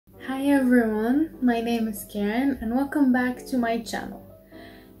Hi everyone, my name is Karen and welcome back to my channel.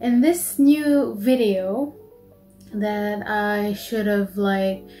 In this new video that I should have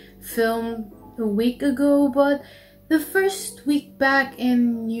filmed a week ago, but the first week back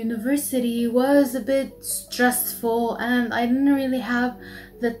in university was a bit stressful and I didn't really have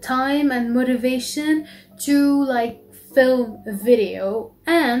the time and motivation to film a video.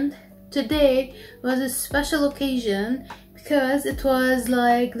 And today was a special occasion because it was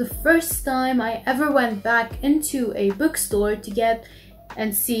the first time I ever went back into a bookstore to get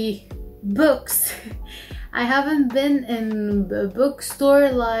and see books. I haven't been in a bookstore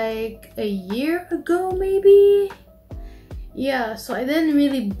a year ago maybe. Yeah, so I didn't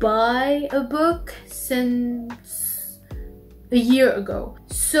really buy a book since a year ago.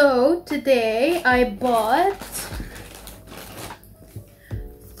 So today I bought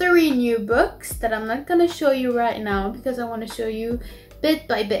 3 new books that I'm not gonna show you right now because I want to show you bit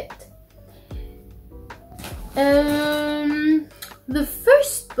by bit. The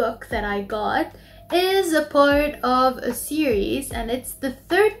first book that I got is a part of a series and it's the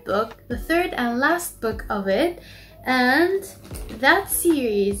third and last book of it, and that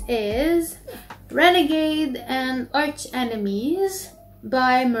series is Renegades and Archenemies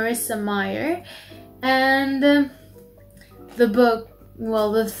by Marissa Meyer. And the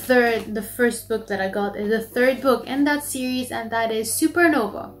first book that I got is the third book in that series, and that is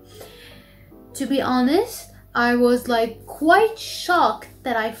Supernova. To be honest, I was quite shocked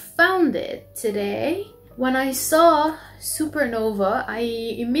that I found it today. When I saw Supernova, I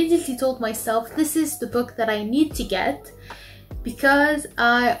immediately told myself this is the book that I need to get because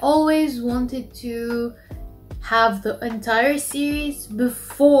I always wanted to have the entire series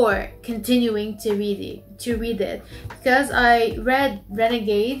before continuing to read it because I read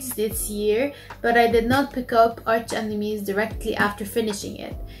Renegades this year, but I did not pick up Archenemies directly after finishing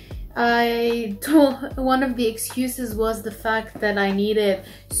it. One of the excuses was the fact that I needed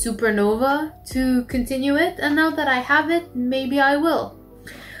Supernova to continue it, and now that I have it, maybe I will.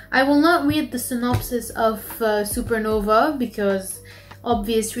 I will not read the synopsis of Supernova because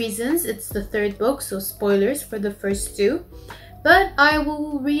obvious reasons, it's the third book, so spoilers for the first 2. But I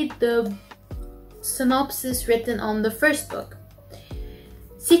will read the synopsis written on the first book.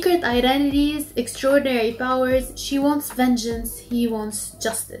 Secret identities, extraordinary powers, she wants vengeance, he wants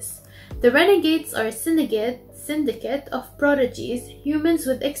justice. The Renegades are a syndicate of prodigies, humans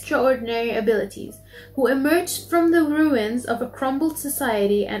with extraordinary abilities, who emerged from the ruins of a crumbled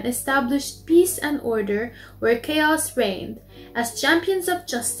society and established peace and order where chaos reigned. As champions of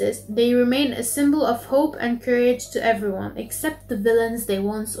justice, they remain a symbol of hope and courage to everyone except the villains they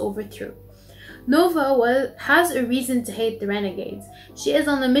once overthrew. Nova has a reason to hate the Renegades. She is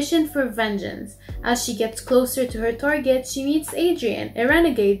on a mission for vengeance. As she gets closer to her target, she meets Adrian, a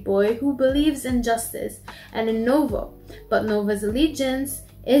renegade boy who believes in justice and in Nova. But Nova's allegiance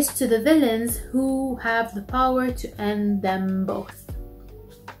is to the villains who have the power to end them both.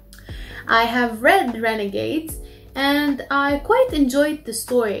 I have read Renegades and I quite enjoyed the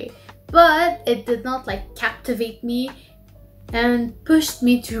story, but it did not captivate me and pushed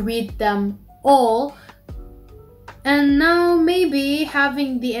me to read them all. And now maybe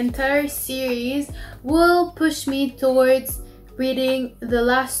having the entire series will push me towards reading the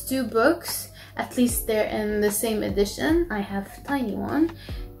last 2 books. At least they're in the same edition. I have a tiny one.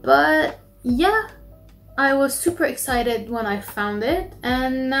 But yeah, I was super excited when I found it,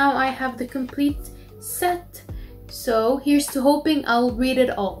 and now I have the complete set. So here's to hoping I'll read it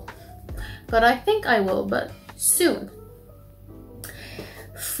all. But I think I will, but soon.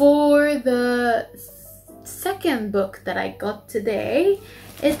 For the second book that I got today,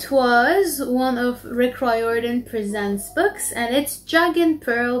 it was one of Rick Riordan Presents books, and it's Dragon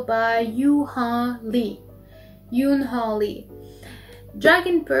Pearl by Yoon-Ha Lee.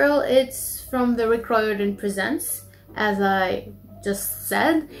 Dragon Pearl, it's from the Rick Riordan Presents, as I just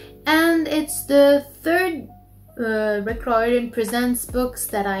said, and it's the third Rick Riordan Presents books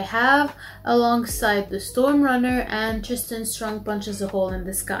that I have, alongside The Storm Runner and Tristan Strong Punches a Hole in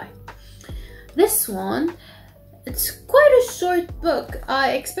the Sky. This one, it's quite a short book.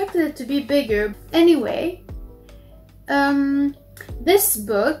 I expected it to be bigger. Anyway, this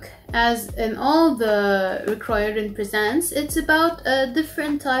book, as in all the Rick Riordan Presents, it's about a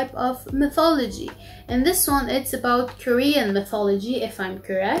different type of mythology. In this one, it's about Korean mythology, if I'm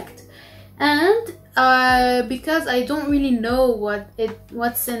correct. And because I don't really know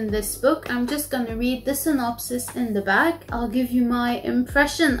what's in this book, I'm just gonna read the synopsis in the back. I'll give you my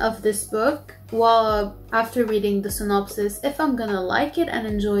impression of this book after reading the synopsis, if I'm gonna like it and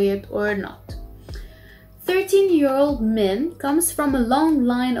enjoy it or not. 13-year-old Min comes from a long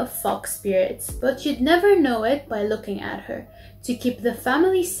line of fox spirits, but you'd never know it by looking at her. To keep the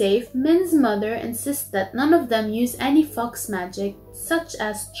family safe, Min's mother insists that none of them use any fox magic, such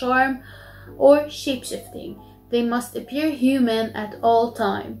as charm or shapeshifting. They must appear human at all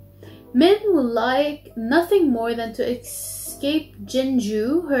time. Min would like nothing more than to escape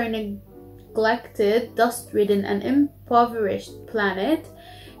Jinju, her neglected, dust-ridden and impoverished planet.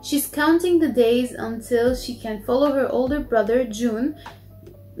 She's counting the days until she can follow her older brother, Jun,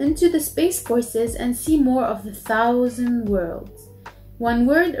 into the Space Forces and see more of the 1,000 worlds. When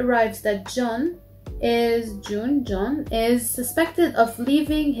word arrives that John is suspected of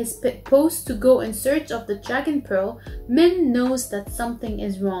leaving his post to go in search of the Dragon Pearl, Min knows that something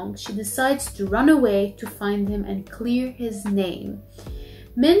is wrong. She decides to run away to find him and clear his name.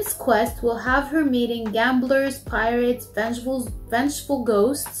 Min's quest will have her meeting gamblers, pirates, vengeful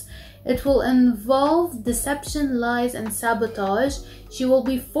ghosts. It will involve deception, lies, and sabotage. She will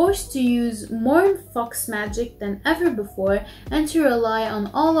be forced to use more fox magic than ever before and to rely on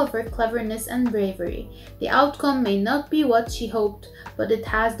all of her cleverness and bravery. The outcome may not be what she hoped, but it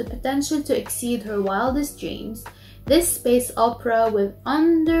has the potential to exceed her wildest dreams. This space opera, with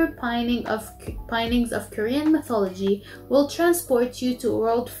underpinnings of Korean mythology, will transport you to a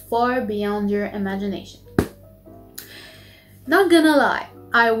world far beyond your imagination. Not gonna lie,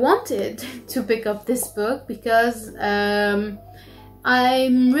 I wanted to pick up this book because I'm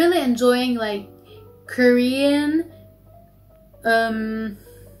really enjoying like Korean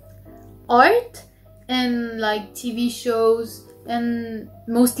art and like TV shows, and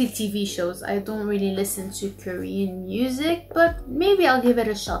mostly TV shows. I don't really listen to Korean music, but maybe I'll give it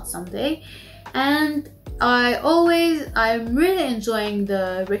a shot someday. And I'm really enjoying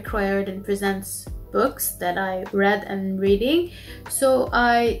the Rick Riordan Presents books that I read and reading, so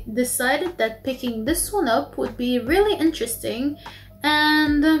I decided that picking this one up would be really interesting.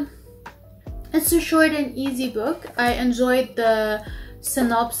 And it's a short and easy book. I enjoyed the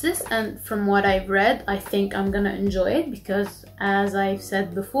synopsis, and from what I've read, I think I'm gonna enjoy it because, as I've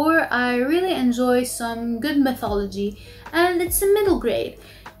said before, I really enjoy some good mythology, and it's a middle grade.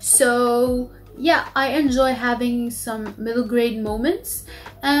 So yeah, I enjoy having some middle grade moments,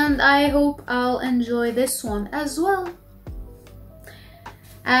 and I hope I'll enjoy this one as well.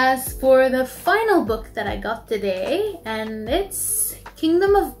 As for the final book that I got today, and it's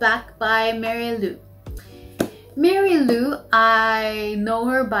Kingdom of Back by Mary Lou. Mary Lou, I know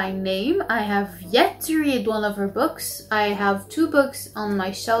her by name. I have yet to read one of her books. I have 2 books on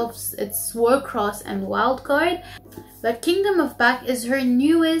my shelves. It's Warcross and Wildcard. But Kingdom of Back is her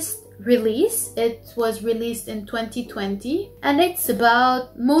newest release. It was released in 2020, and it's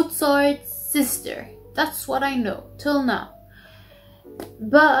about Mozart's sister. That's what I know till now.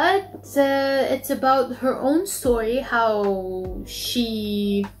 But it's about her own story, how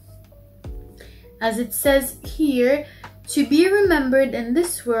she, as it says here, to be remembered in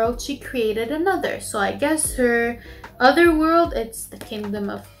this world, she created another. So I guess her other world, it's the Kingdom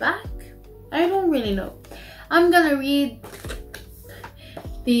of Back. I don't really know. I'm gonna read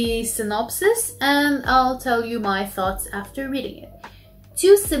the synopsis and I'll tell you my thoughts after reading it.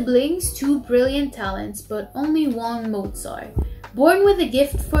 2 siblings, 2 brilliant talents, but only one Mozart. Born with a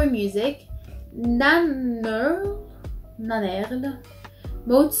gift for music, Nanerl,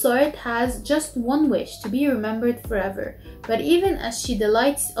 Mozart has just one wish: to be remembered forever. But even as she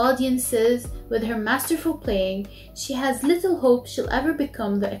delights audiences with her masterful playing, she has little hope she'll ever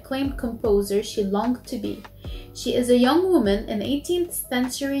become the acclaimed composer she longed to be. She is a young woman in 18th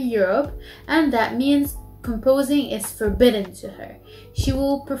century Europe, and that means composing is forbidden to her. She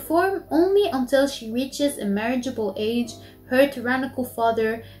will perform only until she reaches a marriageable age. Her tyrannical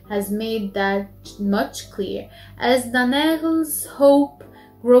father has made that much clear. As Nanerl's hope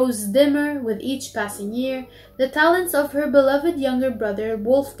grows dimmer with each passing year, the talents of her beloved younger brother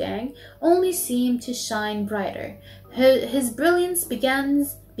Wolfgang only seem to shine brighter. His brilliance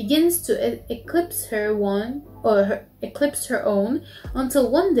begins to eclipse her own,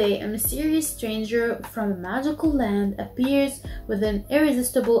 until one day a mysterious stranger from a magical land appears with an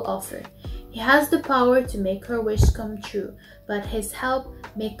irresistible offer. He has the power to make her wish come true, but his help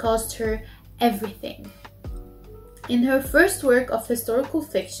may cost her everything. In her first work of historical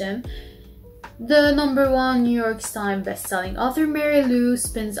fiction, the #1 New York Times bestselling author Mary Lou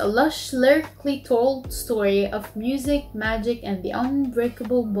spins a lush, lyrically told story of music, magic, and the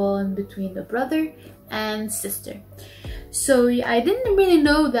unbreakable bond between the brother and sister. So I didn't really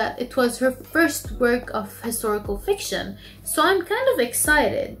know that it was her first work of historical fiction. So I'm kind of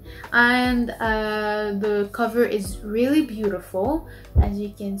excited. And the cover is really beautiful. As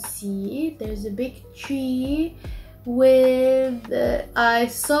you can see, there's a big tree with I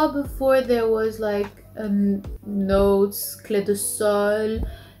saw before there was like notes, clé de sol,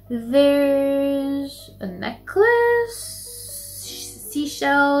 there's a necklace,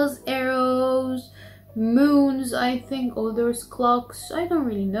 seashells, arrows, moons, I think. Oh, there's clocks, I don't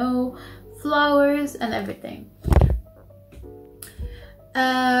really know, flowers and everything.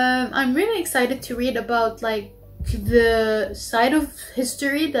 I'm really excited to read about like the side of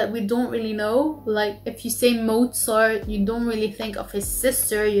history that we don't really know. Like if you say Mozart, you don't really think of his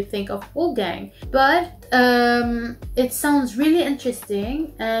sister, you think of Wolfgang. But it sounds really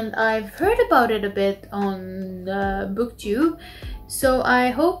interesting, and I've heard about it a bit on BookTube, so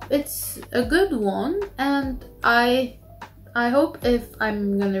I hope it's a good one. And I hope if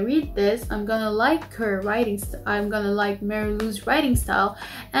I'm gonna read this, I'm gonna like her writing I'm gonna like Mary Lou's writing style,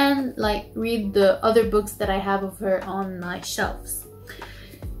 and like read the other books that I have of her on my shelves.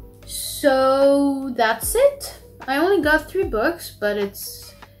 So that's it. I only got 3 books, but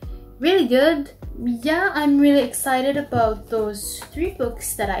it's really good. Yeah, I'm really excited about those 3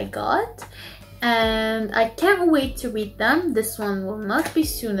 books that I got, and I can't wait to read them. This one will not be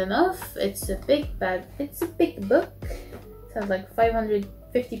soon enough. It's a big book. Sounds like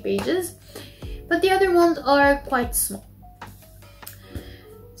 550 pages, but the other ones are quite small.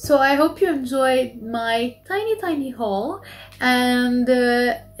 So I hope you enjoyed my tiny haul, and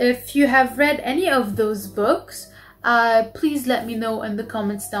if you have read any of those books, please let me know in the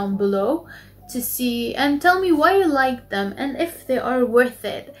comments down below to see, and tell me why you like them and if they are worth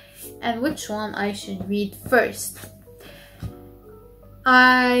it, and which one I should read first.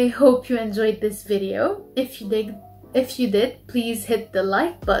 I hope you enjoyed this video. If you did, please hit the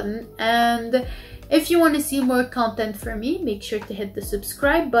like button, and if you want to see more content from me, make sure to hit the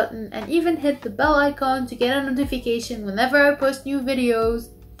subscribe button and even hit the bell icon to get a notification whenever I post new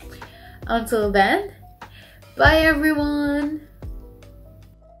videos. Until then, bye everyone!